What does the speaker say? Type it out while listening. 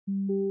You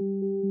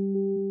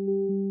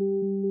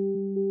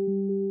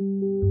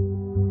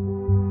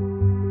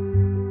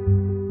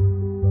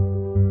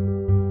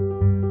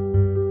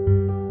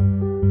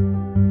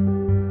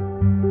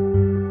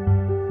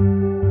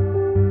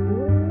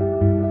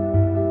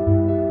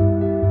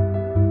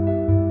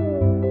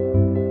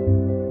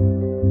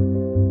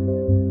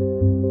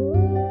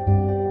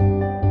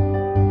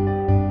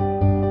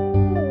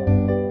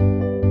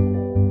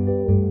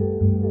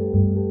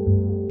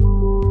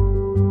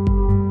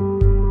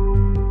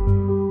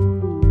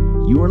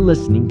are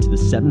listening to the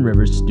Seven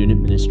Rivers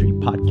Student Ministry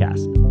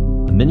Podcast,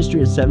 a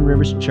ministry of Seven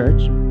Rivers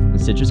Church in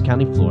Citrus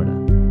County, Florida.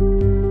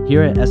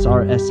 Here at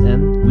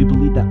SRSM, we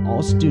believe that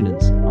all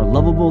students are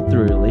lovable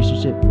through a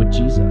relationship with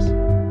Jesus.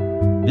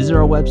 Visit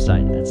our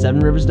website at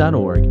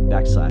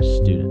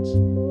sevenrivers.org/students.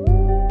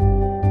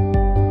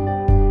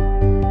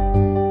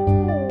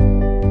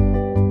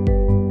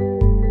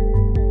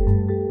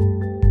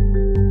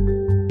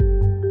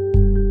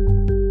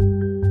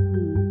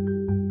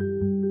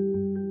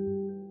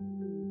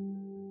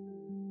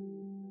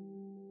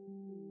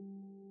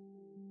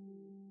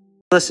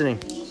 Listening.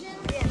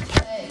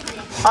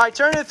 All right,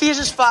 turn to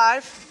Ephesians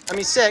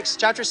 6,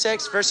 chapter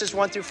 6, verses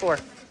 1 through 4.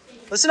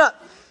 Listen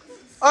up.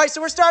 All right,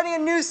 so we're starting a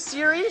new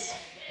series.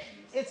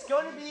 It's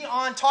going to be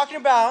on talking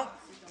about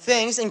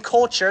things in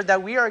culture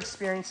that we are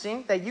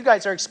experiencing, that you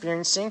guys are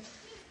experiencing,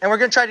 and we're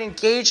going to try to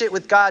engage it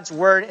with God's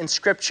word and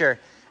scripture.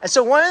 And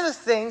so one of the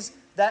things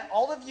that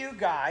all of you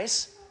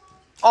guys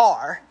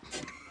are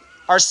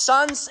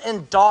sons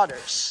and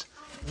daughters.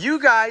 You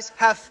guys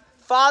have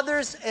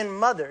fathers and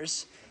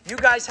mothers. You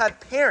guys have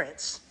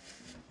parents,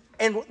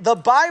 and the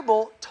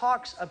Bible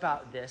talks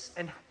about this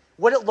and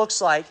what it looks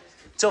like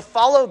to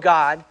follow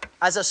God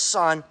as a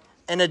son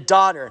and a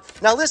daughter.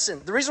 Now listen,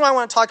 the reason why I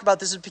want to talk about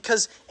this is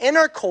because in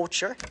our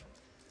culture,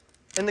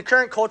 in the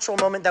current cultural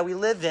moment that we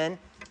live in,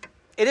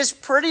 it is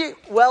pretty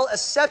well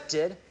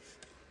accepted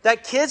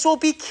that kids will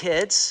be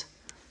kids,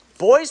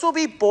 boys will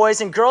be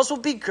boys, and girls will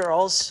be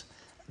girls.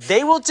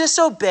 They will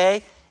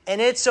disobey, and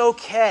it's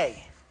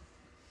okay.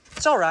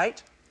 It's all right.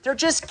 They're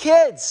just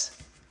kids.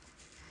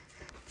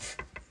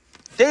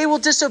 They will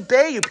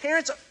disobey you.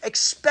 Parents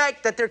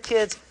expect that their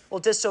kids will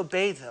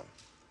disobey them.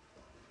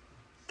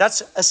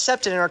 That's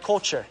accepted in our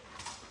culture.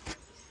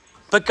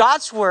 But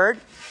God's word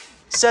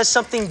says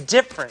something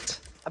different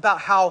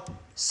about how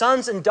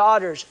sons and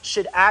daughters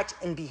should act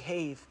and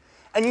behave.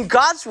 And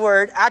God's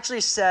word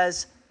actually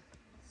says,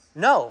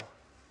 no,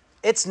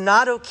 it's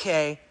not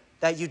okay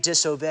that you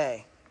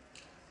disobey.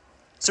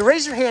 So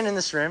raise your hand in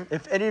this room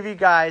if any of you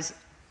guys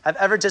have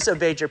ever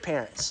disobeyed your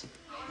parents.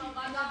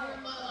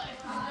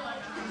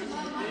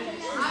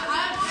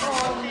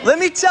 Let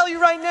me tell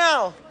you right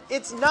now,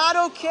 it's not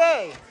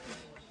okay.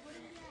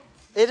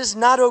 It is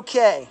not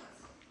okay.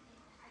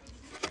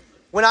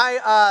 When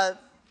I'll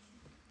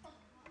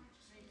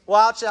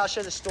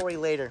share the story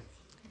later.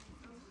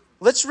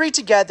 Let's read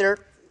together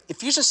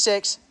Ephesians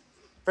 6,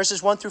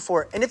 verses 1 through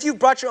 4. And if you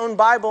brought your own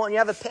Bible and you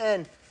have a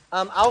pen,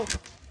 I'll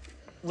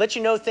let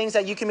you know things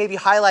that you can maybe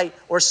highlight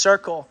or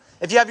circle.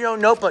 If you have your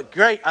own notebook,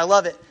 great, I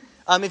love it.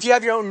 If you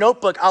have your own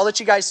notebook, I'll let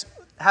you guys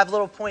have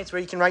little points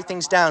where you can write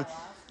things down.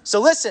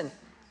 So listen.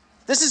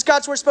 This is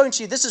God's word spoken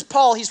to you. This is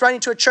Paul. He's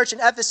writing to a church in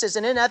Ephesus.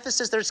 And in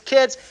Ephesus, there's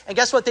kids. And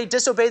guess what? They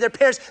disobey their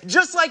parents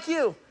just like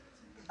you.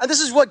 And this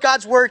is what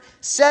God's word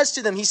says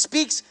to them.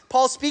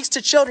 Paul speaks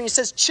to children. He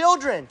says,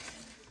 children,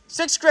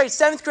 6th grade,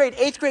 7th grade,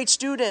 8th grade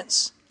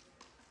students,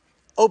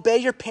 obey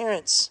your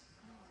parents.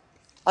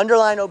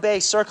 Underline obey,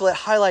 circle it,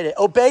 highlight it.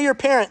 Obey your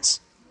parents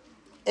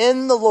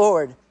in the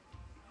Lord,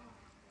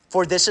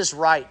 for this is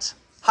right.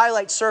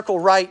 Highlight, circle,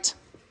 right.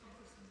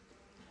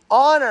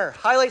 Honor,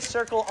 highlight,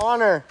 circle,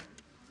 honor.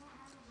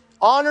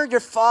 Honor your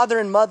father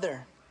and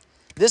mother.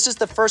 This is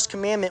the first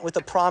commandment with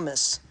a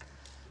promise,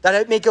 that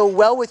it may go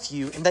well with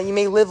you and that you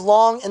may live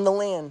long in the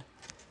land.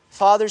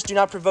 Fathers, do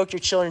not provoke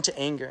your children to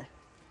anger,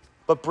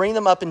 but bring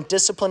them up in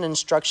discipline and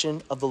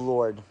instruction of the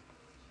Lord.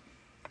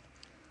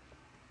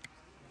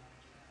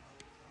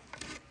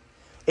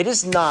 It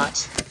is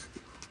not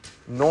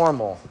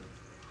normal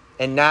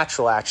and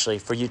natural, actually,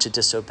 for you to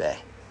disobey.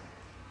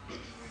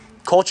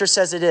 Culture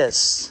says it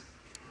is,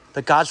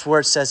 but God's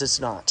word says it's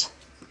not.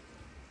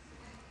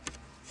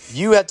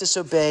 You have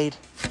disobeyed.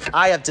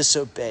 I have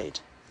disobeyed.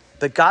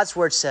 But God's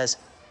word says,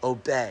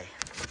 obey.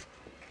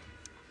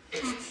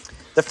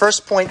 The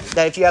first point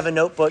that if you have a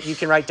notebook you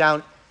can write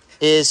down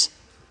is,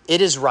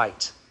 it is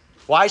right.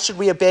 Why should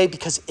we obey?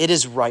 Because it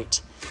is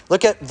right.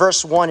 Look at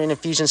verse 1 in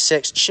Ephesians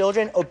 6.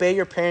 Children, obey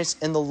your parents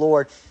in the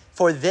Lord,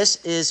 for this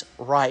is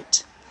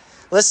right.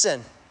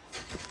 Listen,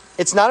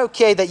 it's not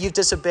okay that you've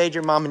disobeyed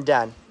your mom and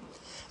dad.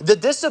 The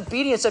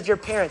disobedience of your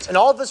parents, and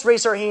all of us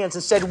raised our hands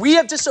and said, we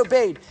have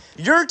disobeyed.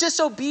 Your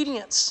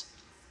disobedience,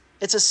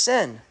 it's a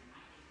sin.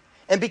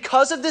 And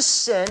because of this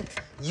sin,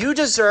 you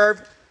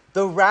deserve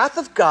the wrath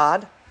of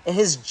God and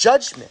his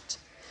judgment.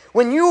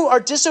 When you are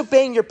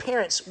disobeying your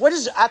parents, what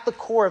is at the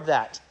core of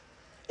that?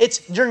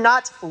 It's you're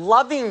not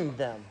loving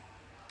them.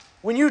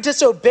 When you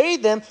disobey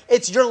them,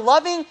 it's you're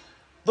loving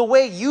the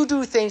way you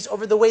do things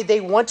over the way they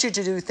want you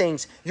to do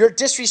things. You're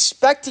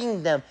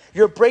disrespecting them.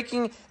 You're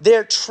breaking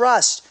their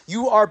trust.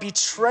 You are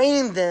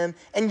betraying them.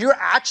 And you're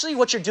actually,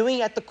 what you're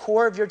doing at the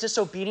core of your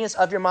disobedience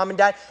of your mom and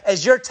dad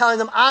is you're telling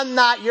them, I'm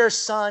not your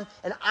son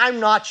and I'm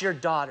not your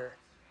daughter.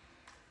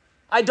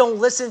 I don't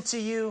listen to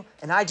you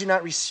and I do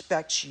not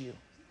respect you.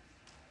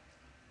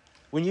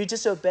 When you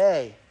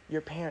disobey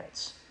your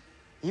parents,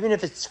 even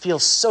if it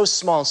feels so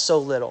small and so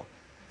little,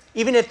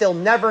 even if they'll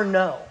never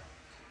know,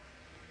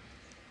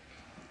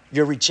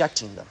 you're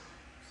rejecting them.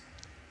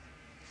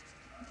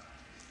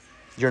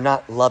 You're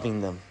not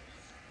loving them.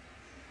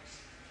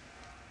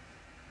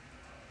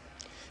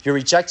 You're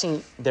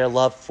rejecting their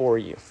love for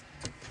you.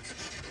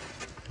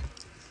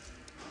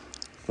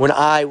 When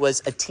I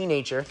was a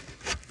teenager,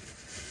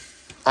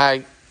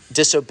 I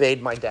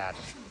disobeyed my dad.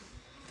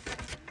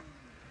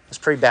 It was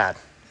pretty bad.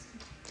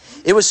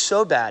 It was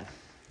so bad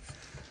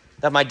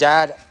that my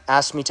dad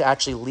asked me to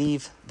actually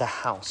leave the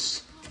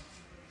house.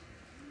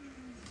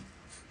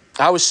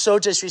 I was so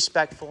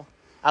disrespectful.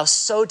 I was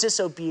so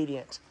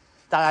disobedient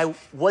that I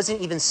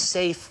wasn't even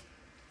safe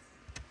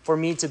for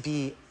me to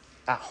be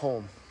at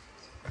home.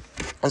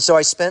 And so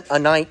I spent a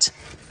night,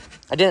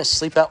 I didn't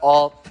sleep at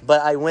all,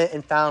 but I went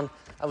and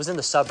I was in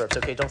the suburbs,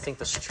 okay? Don't think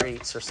the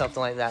streets or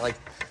something like that. Like,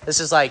 this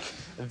is like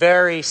a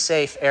very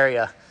safe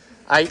area.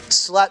 I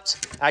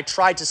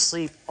tried to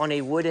sleep on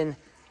a wooden,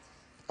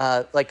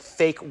 like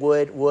fake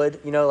wood,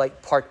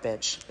 like park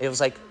bench. It was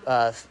like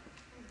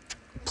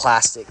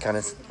plastic kind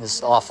of. It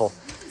was awful.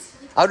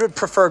 I would have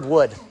preferred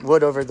wood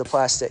over the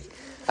plastic.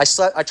 I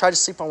tried to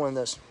sleep on one of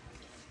those.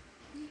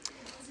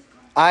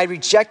 I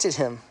rejected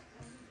him.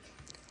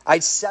 I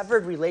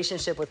severed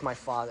relationship with my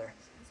father.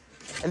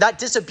 And that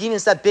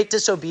disobedience, that big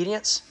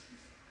disobedience,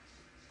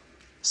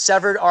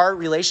 severed our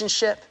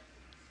relationship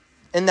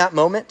in that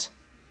moment.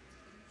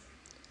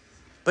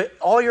 But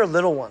all your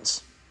little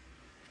ones,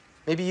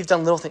 maybe you've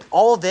done little things,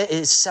 all of it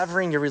is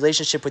severing your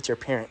relationship with your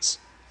parents.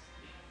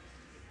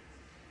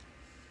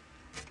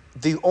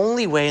 The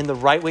only way and the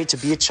right way to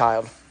be a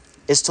child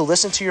is to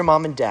listen to your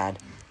mom and dad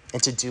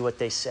and to do what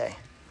they say.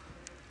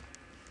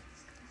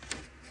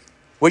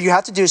 What you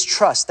have to do is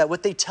trust that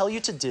what they tell you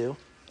to do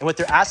and what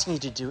they're asking you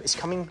to do is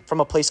coming from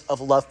a place of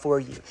love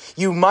for you.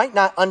 You might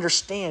not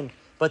understand,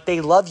 but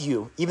they love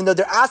you, even though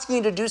they're asking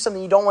you to do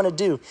something you don't want to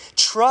do.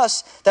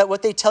 Trust that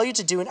what they tell you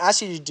to do and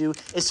ask you to do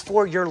is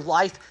for your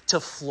life to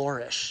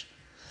flourish.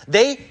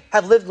 They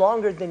have lived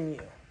longer than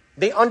you.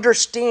 They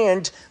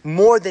understand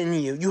more than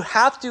you. You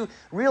have to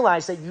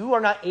realize that you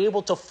are not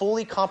able to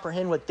fully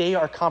comprehend what they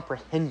are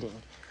comprehending.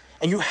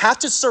 And you have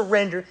to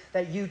surrender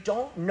that you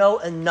don't know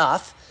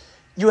enough.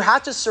 You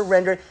have to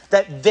surrender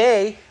that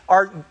they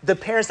are the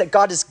parents that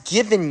God has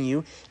given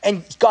you,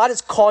 and God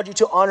has called you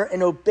to honor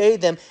and obey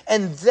them,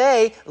 and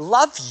they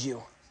love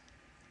you.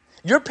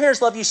 Your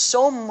parents love you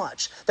so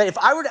much that if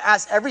I were to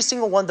ask every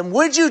single one of them,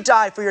 would you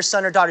die for your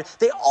son or daughter?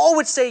 They all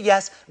would say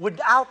yes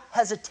without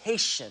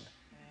hesitation.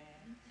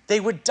 They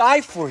would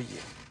die for you.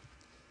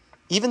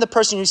 Even the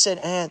person who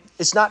said,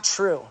 it's not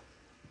true.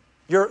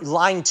 You're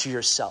lying to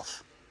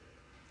yourself.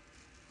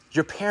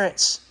 Your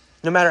parents,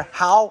 no matter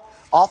how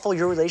awful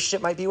your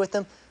relationship might be with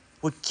them,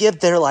 would give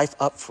their life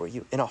up for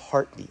you in a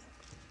heartbeat.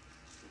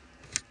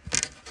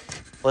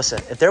 Listen,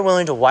 if they're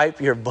willing to wipe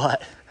your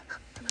butt,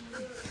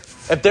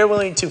 if they're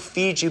willing to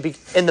feed you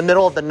in the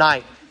middle of the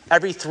night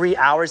every 3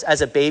 hours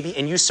as a baby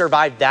and you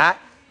survived that,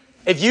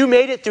 if you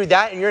made it through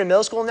that and you're in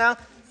middle school now,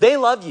 they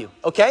love you,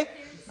 okay?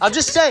 I'm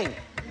just saying.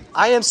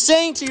 I am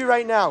saying to you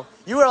right now,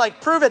 you are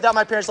like, prove it that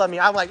my parents love me.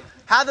 I'm like,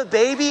 have a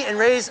baby and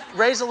raise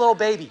a little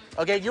baby,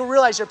 okay? You'll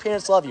realize your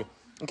parents love you,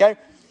 okay?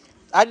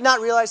 I did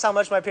not realize how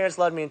much my parents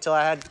loved me until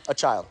I had a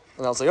child.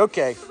 And I was like,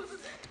 okay,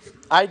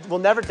 I will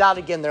never doubt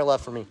again their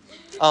love for me.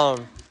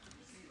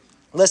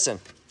 Listen,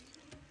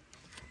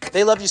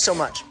 they love you so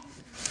much.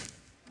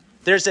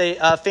 There's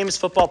a famous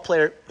football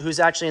player who's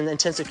actually in the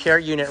intensive care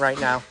unit right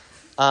now.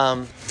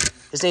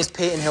 His name's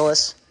Peyton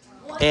Hillis.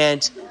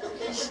 And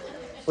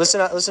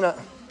listen up.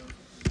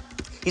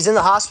 He's in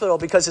the hospital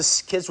because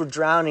his kids were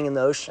drowning in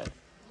the ocean.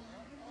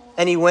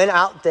 And he went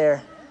out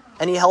there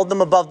and he held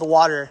them above the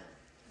water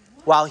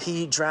while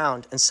he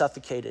drowned and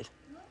suffocated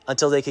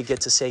until they could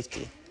get to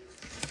safety.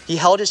 He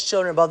held his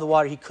children above the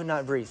water. He could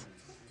not breathe.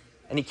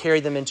 And he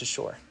carried them into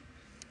shore.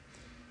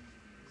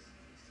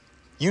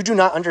 You do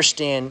not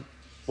understand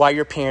why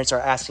your parents are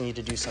asking you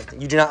to do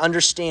something. You do not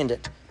understand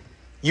it.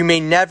 You may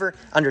never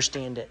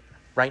understand it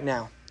right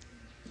now.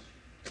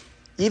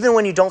 Even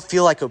when you don't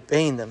feel like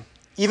obeying them,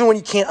 even when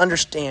you can't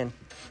understand,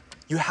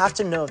 you have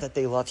to know that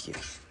they love you.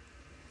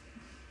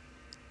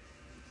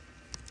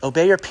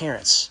 Obey your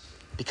parents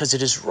because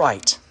it is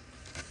right.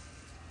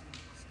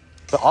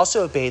 But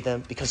also obey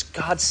them because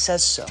God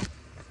says so.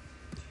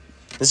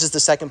 This is the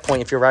second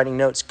point if you're writing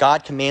notes.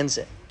 God commands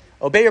it.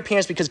 Obey your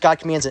parents because God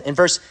commands it.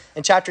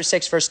 In chapter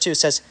 6, verse 2, it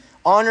says,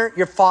 honor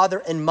your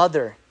father and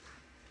mother.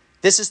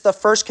 This is the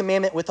first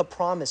commandment with a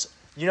promise.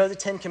 You know the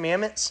 10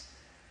 commandments?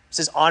 It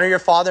says, honor your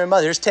father and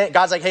mother. There's 10.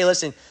 God's like, hey,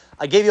 listen,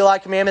 I gave you a lot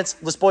of commandments.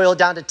 Let's boil it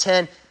down to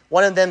 10.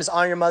 One of them is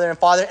honor your mother and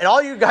father. And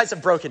all you guys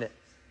have broken it.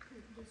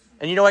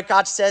 And you know what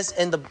God says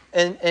in the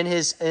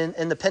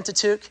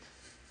Pentateuch,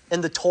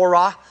 in the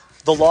Torah,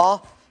 the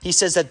law? He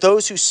says that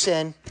those who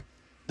sin,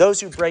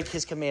 those who break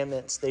his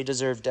commandments, they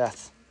deserve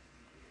death.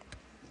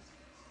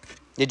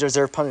 They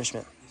deserve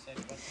punishment. You said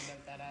what to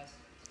note that as?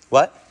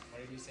 What?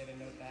 What did you say to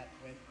note that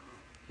with?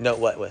 Note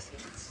what with?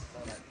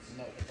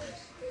 Note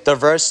The the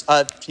verse.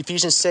 verse,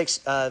 Ephesians 6,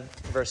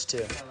 verse 2.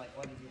 So, like,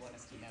 what did you want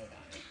us to note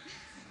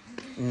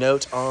on?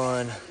 Note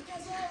on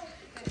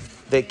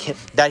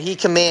that he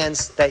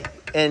commands that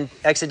in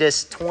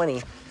Exodus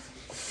 20,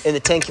 in the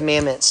 10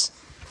 Commandments,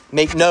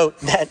 make note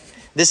that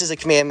this is a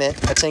commandment,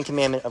 a 10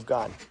 commandment of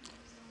God.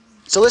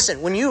 So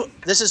listen,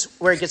 this is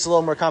where it gets a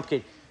little more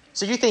complicated.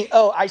 So you think,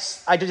 oh,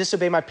 I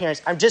disobey my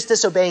parents. I'm just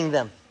disobeying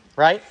them,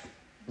 right?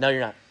 No,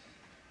 you're not.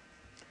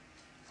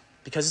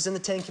 Because it's in the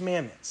 10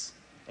 Commandments.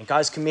 And God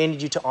has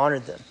commanded you to honor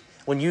them.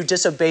 When you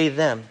disobey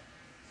them,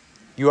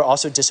 you are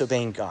also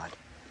disobeying God.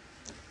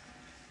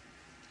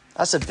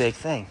 That's a big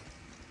thing.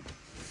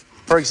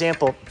 For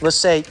example, let's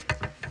say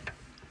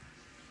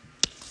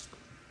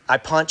I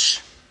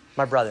punch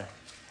my brother.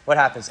 What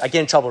happens? I get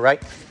in trouble,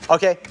 right?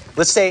 Okay,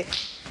 let's say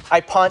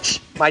I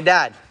punch my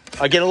dad.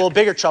 I get a little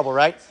bigger trouble,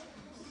 right?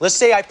 Let's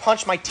say I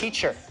punch my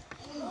teacher.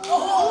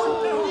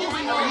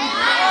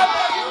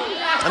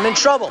 I'm in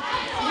trouble.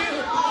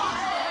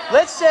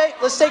 Let's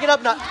take it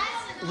up now.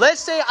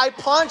 Let's say I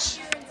punch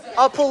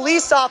a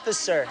police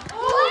officer.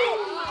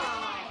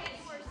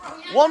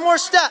 One more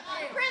step.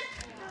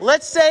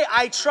 Let's say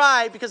I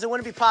try, because it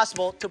wouldn't be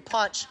possible, to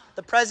punch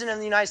the President of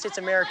the United States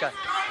of America.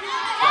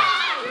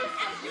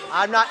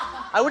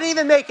 I wouldn't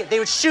even make it. They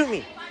would shoot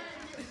me.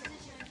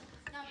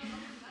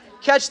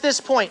 Catch this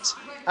point.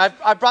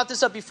 I've brought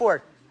this up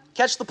before.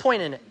 Catch the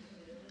point in it.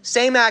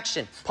 Same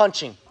action,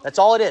 punching. That's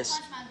all it is.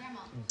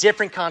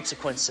 Different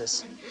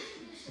consequences.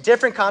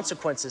 Different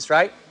consequences,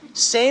 right?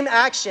 Same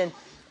action,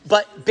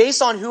 but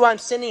based on who I'm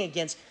sinning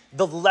against,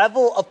 the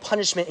level of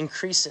punishment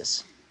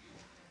increases.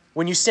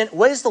 When you sin,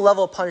 what is the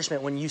level of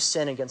punishment when you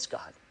sin against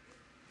God?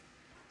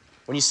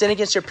 When you sin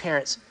against your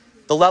parents,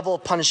 the level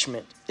of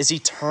punishment is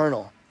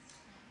eternal.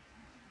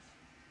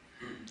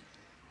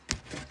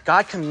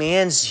 God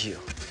commands you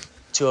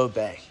to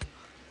obey.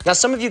 Now,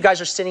 some of you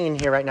guys are sitting in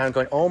here right now and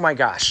going, oh my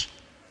gosh,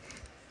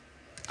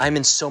 I'm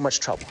in so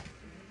much trouble.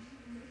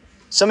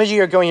 Some of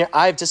you are going here,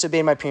 I've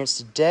disobeyed my parents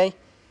today.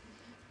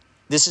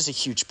 This is a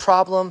huge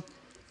problem.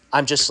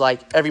 I'm just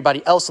like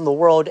everybody else in the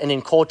world and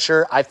in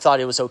culture. I thought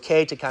it was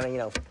okay to kind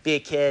of, be a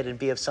kid and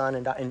be a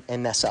son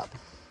and mess up.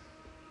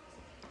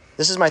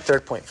 This is my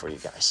third point for you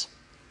guys.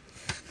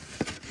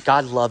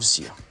 God loves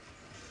you.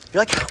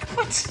 You're like,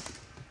 what?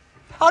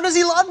 How does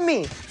he love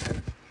me?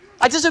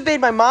 I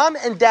disobeyed my mom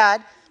and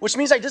dad, which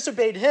means I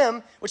disobeyed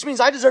him, which means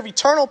I deserve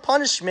eternal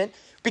punishment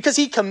because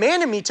he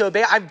commanded me to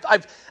obey.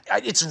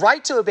 It's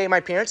right to obey my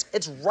parents.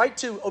 It's right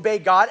to obey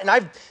God. And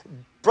I've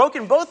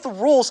broken both the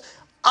rules.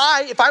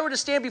 If I were to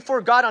stand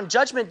before God on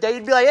judgment day,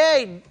 he'd be like,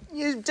 hey,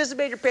 you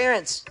disobeyed your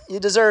parents. You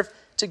deserve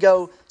to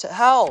go to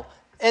hell.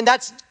 And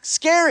that's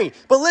scary.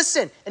 But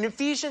listen, in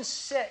Ephesians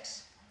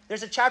 6,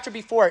 there's a chapter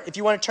before it. If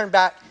you want to turn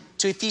back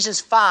to Ephesians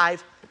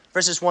 5,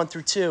 verses 1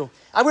 through 2.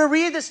 I'm going to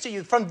read this to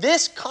you. From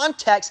this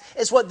context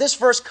is what this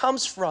verse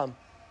comes from.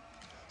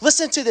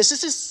 Listen to this.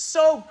 This is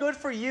so good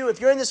for you. If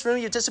you're in this room,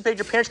 you disobeyed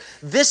your parents,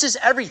 this is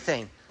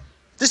everything.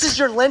 This is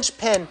your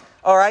linchpin,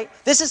 all right?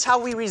 This is how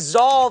we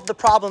resolve the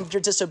problem of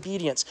your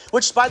disobedience,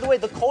 which, by the way,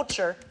 the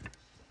culture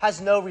has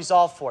no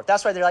resolve for.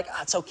 That's why they're like,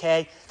 it's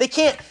okay. They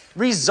can't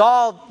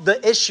resolve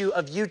the issue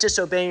of you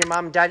disobeying your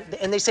mom and dad,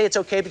 and they say it's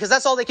okay because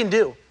that's all they can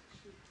do.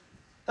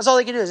 That's all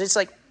they can do. It's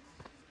like,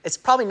 it's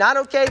probably not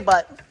okay,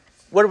 but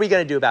what are we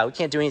going to do about it? We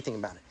can't do anything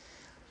about it.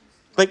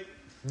 But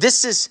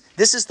this is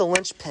the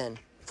linchpin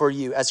for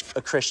you as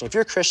a Christian. If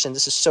you're a Christian,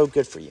 this is so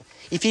good for you.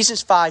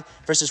 Ephesians 5,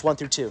 verses 1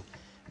 through 2.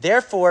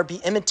 Therefore, be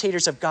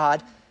imitators of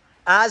God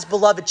as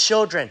beloved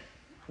children.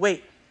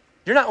 Wait,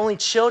 you're not only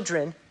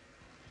children.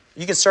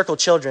 You can circle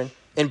children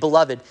and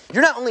beloved.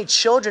 You're not only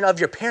children of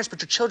your parents,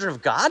 but you're children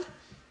of God?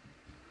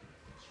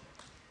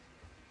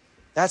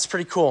 That's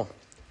pretty cool.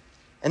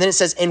 And then it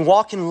says, and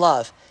walk in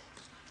love.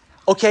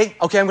 Okay,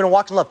 I'm going to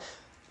walk in love.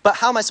 But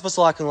how am I supposed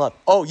to walk in love?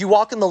 Oh, you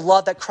walk in the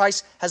love that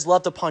Christ has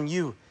loved upon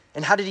you.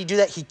 And how did he do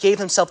that? He gave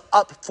himself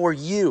up for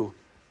you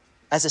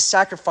as a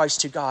sacrifice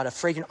to God, a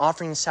fragrant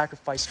offering and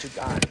sacrifice to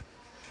God.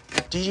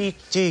 Do you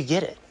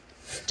get it?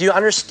 Do you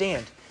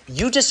understand?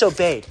 You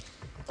disobeyed,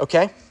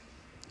 okay?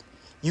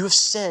 You have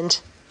sinned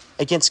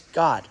against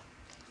God.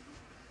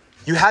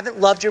 You haven't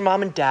loved your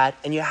mom and dad,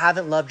 and you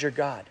haven't loved your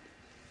God.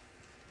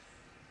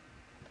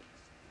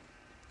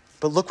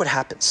 But look what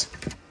happens.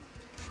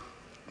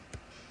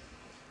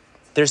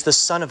 There's the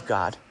Son of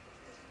God,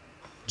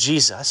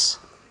 Jesus,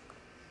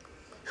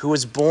 who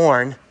was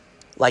born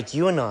like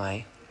you and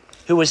I,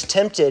 who was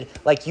tempted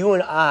like you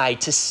and I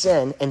to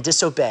sin and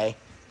disobey.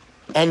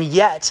 And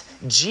yet,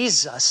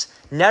 Jesus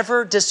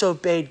never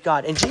disobeyed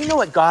God. And do you know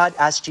what God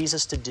asked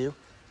Jesus to do?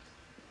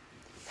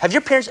 Have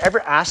your parents ever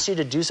asked you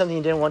to do something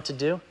you didn't want to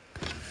do?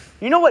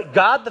 You know what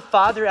God the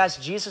Father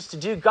asked Jesus to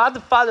do? God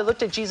the Father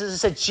looked at Jesus and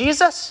said,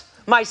 Jesus,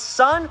 my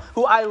son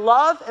who I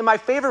love and my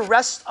favor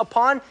rests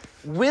upon,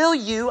 will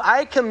you,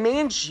 I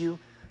command you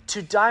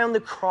to die on the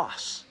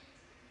cross.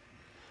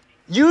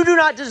 You do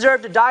not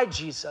deserve to die,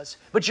 Jesus,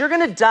 but you're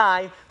going to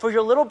die for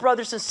your little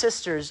brothers and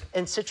sisters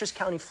in Citrus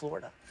County,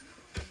 Florida.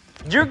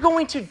 You're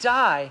going to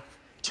die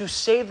to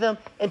save them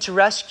and to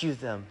rescue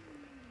them.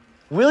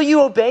 Will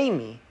you obey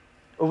me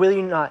or will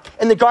you not?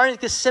 In the Garden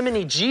of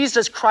Gethsemane,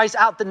 Jesus cries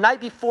out the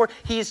night before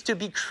he is to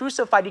be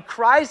crucified. He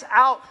cries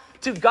out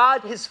to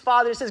God, his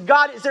Father. He says,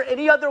 God, is there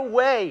any other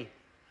way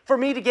for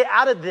me to get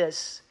out of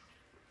this?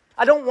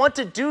 I don't want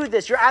to do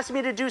this. You're asking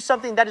me to do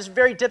something that is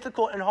very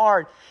difficult and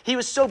hard. He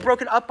was so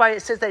broken up by it.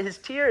 It says that his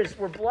tears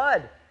were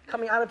blood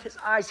coming out of his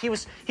eyes. He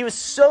was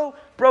so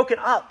broken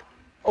up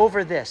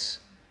over this.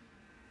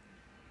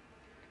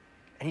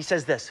 And he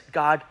says this,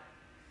 God,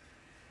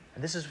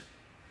 and this is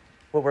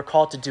what we're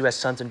called to do as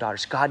sons and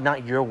daughters. God,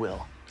 not your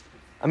will.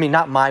 I mean,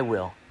 not my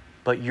will,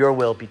 but your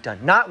will be done.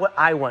 Not what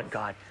I want,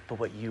 God, but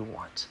what you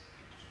want.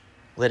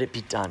 Let it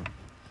be done.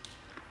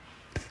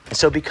 And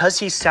so because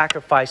he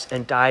sacrificed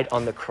and died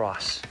on the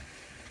cross,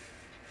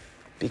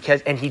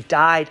 and he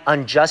died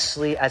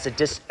unjustly as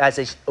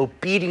a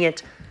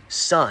obedient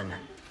son,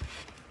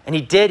 and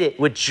he did it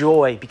with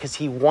joy because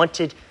he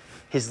wanted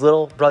his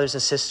little brothers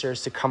and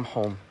sisters to come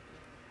home.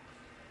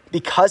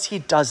 Because he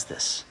does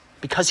this,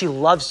 because he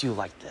loves you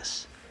like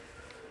this,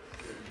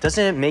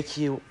 doesn't it make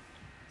you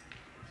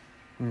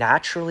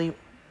naturally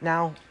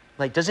now,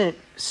 like, doesn't it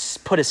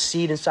put a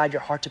seed inside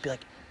your heart to be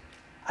like,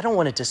 I don't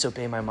want to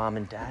disobey my mom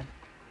and dad.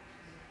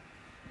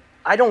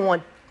 I don't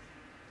want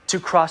to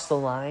cross the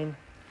line.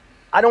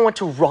 I don't want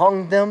to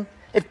wrong them.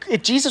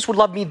 If Jesus would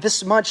love me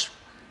this much,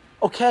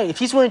 okay. If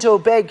he's willing to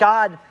obey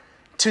God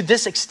to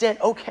this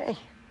extent, okay.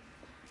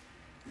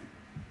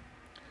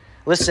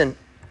 Listen,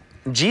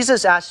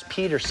 Jesus asked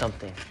Peter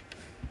something.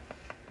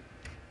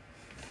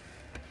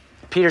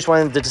 Peter's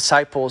one of the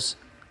disciples.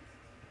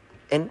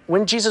 And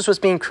when Jesus was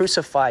being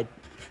crucified,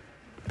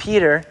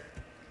 Peter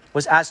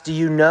was asked, do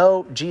you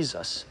know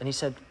Jesus? And he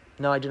said,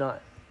 no, I do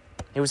not.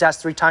 He was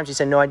asked 3 times. He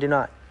said, no, I do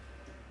not.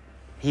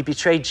 He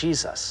betrayed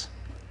Jesus.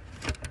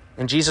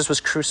 And Jesus was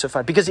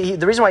crucified. Because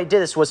the reason why he did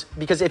this was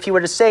because if he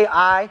were to say,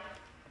 I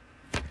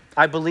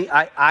believe,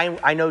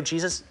 I know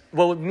Jesus,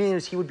 what it would mean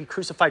is he would be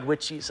crucified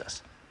with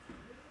Jesus.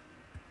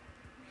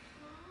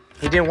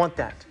 He didn't want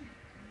that.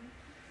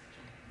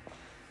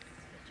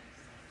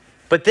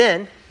 But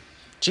then,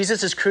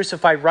 Jesus is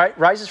crucified,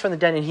 rises from the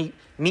dead, and he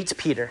meets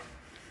Peter.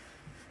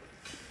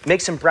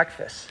 Makes him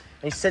breakfast.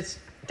 And he sits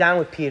down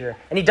with Peter.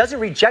 And he doesn't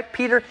reject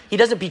Peter. He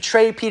doesn't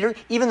betray Peter,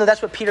 even though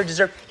that's what Peter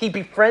deserved. He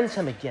befriends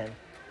him again.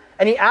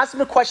 And he asks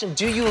him a question,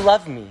 do you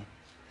love me?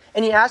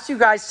 And he asks you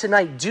guys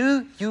tonight,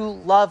 do you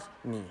love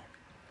me?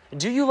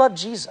 Do you love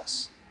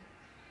Jesus?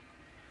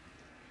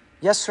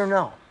 Yes or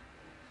no?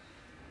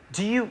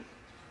 Do you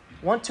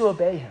want to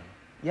obey him?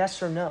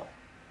 Yes or no?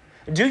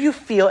 Do you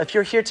feel, if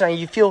you're here tonight,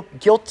 you feel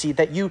guilty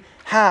that you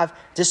have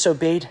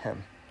disobeyed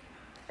him?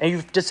 And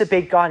you've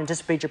disobeyed God and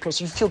disobeyed your parents.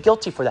 You feel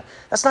guilty for that.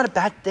 That's not a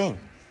bad thing.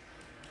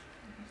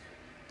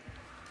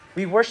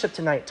 We worship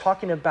tonight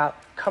talking about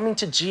coming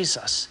to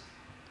Jesus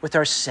with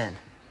our sin,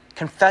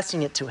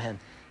 confessing it to him,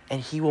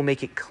 and he will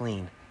make it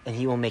clean and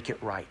he will make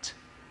it right.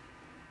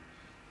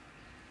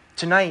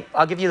 Tonight,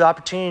 I'll give you the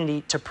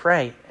opportunity to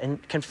pray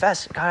and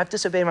confess, God, I've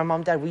disobeyed my mom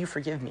and dad. Will you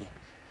forgive me?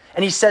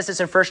 And he says this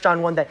in 1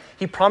 John 1 that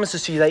he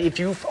promises to you that if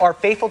you are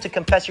faithful to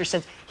confess your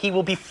sins, he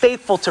will be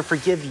faithful to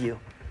forgive you.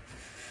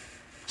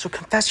 So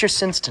confess your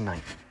sins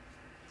tonight.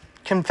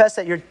 Confess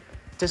that you're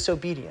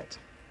disobedient.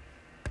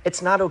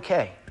 It's not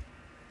okay.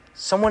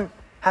 Someone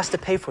has to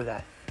pay for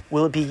that.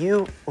 Will it be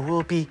you or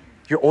will it be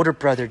your older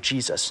brother,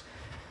 Jesus?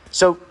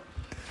 So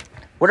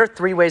what are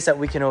 3 ways that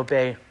we can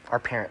obey our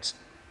parents?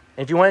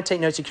 And if you want to take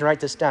notes, you can write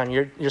this down.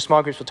 Your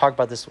small groups will talk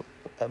about this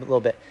a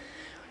little bit.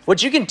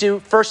 What you can do,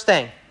 first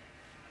thing,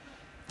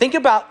 think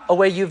about a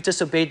way you've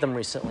disobeyed them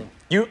recently.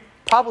 You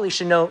probably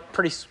should know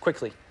pretty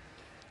quickly.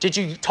 Did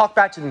you talk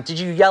back to them? Did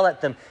you yell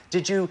at them?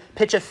 Did you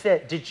pitch a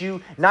fit? Did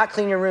you not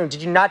clean your room?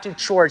 Did you not do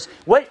chores?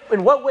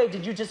 In what way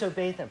did you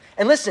disobey them?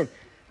 And listen,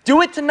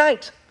 do it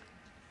tonight.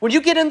 When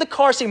you get in the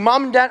car, say,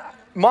 Mom, Dad,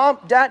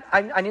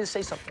 I need to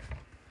say something.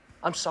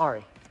 I'm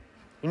sorry.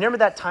 You remember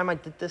that time I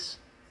did this?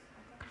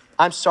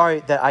 I'm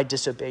sorry that I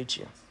disobeyed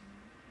you.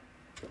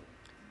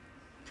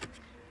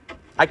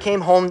 I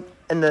came home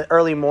in the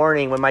early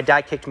morning when my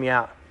dad kicked me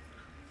out.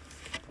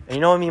 And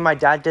you know what me and my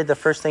dad did the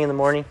first thing in the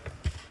morning?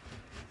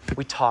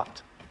 We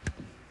talked.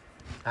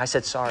 I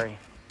said sorry.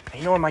 And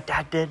you know what my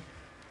dad did?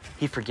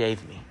 He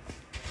forgave me.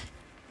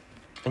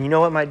 And you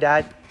know what my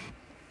dad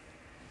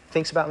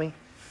thinks about me?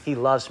 He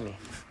loves me.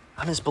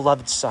 I'm his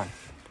beloved son.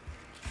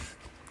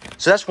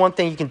 So that's one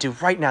thing you can do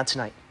right now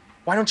tonight.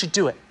 Why don't you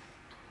do it?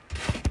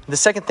 The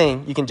second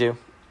thing you can do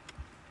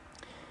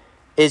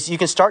is you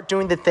can start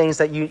doing the things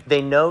that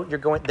they know they're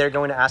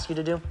going to ask you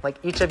to do. Like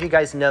each of you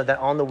guys know that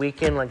on the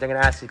weekend, like they're going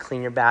to ask you to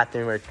clean your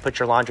bathroom or put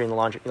your laundry in the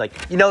laundry. Like,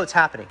 you know it's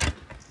happening.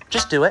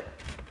 Just do it.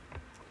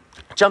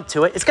 Jump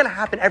to it. It's going to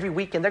happen every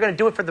weekend. They're going to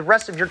do it for the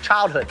rest of your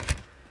childhood.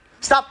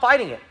 Stop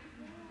fighting it.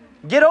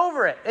 Get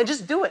over it and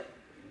just do it.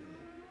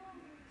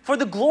 For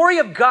the glory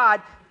of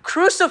God,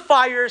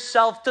 crucify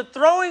yourself to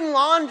throwing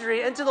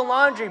laundry into the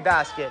laundry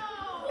basket.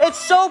 It's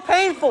so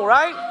painful,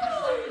 right?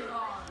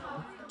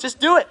 Just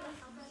do it.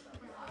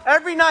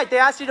 Every night they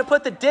ask you to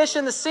put the dish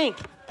in the sink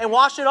and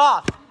wash it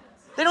off.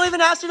 They don't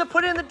even ask you to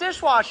put it in the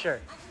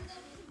dishwasher.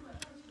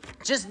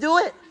 Just do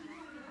it.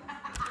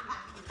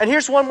 And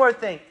here's one more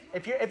thing.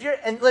 If you're,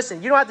 and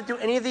listen, you don't have to do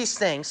any of these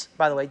things,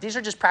 by the way. These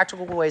are just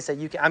practical ways that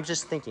you can, I'm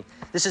just thinking.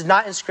 This is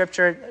not in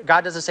scripture.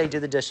 God doesn't say do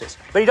the dishes.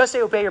 But he does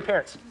say obey your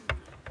parents.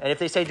 And if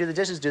they say do the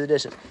dishes, do the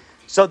dishes.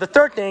 So the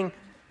third thing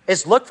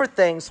is look for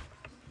things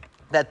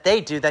that they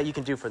do that you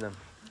can do for them.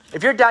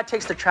 If your dad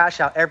takes the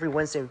trash out every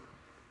Wednesday,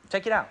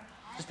 take it out.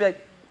 Just be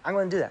like, I'm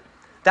going to do that.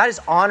 That is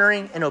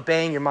honoring and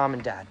obeying your mom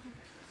and dad.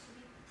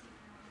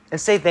 And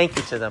say thank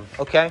you to them,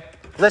 okay?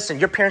 Listen,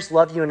 your parents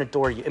love you and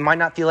adore you. It might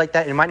not feel like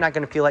that. It might not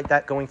going to feel like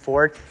that going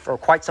forward for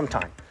quite some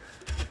time.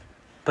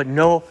 But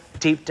know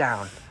deep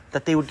down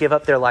that they would give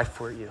up their life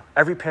for you.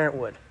 Every parent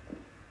would.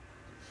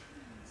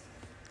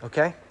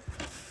 Okay?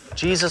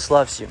 Jesus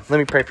loves you. Let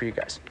me pray for you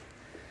guys.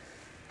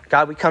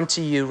 God, we come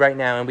to you right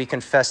now and we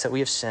confess that we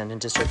have sinned and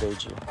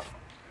disobeyed you.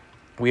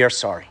 We are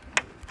sorry.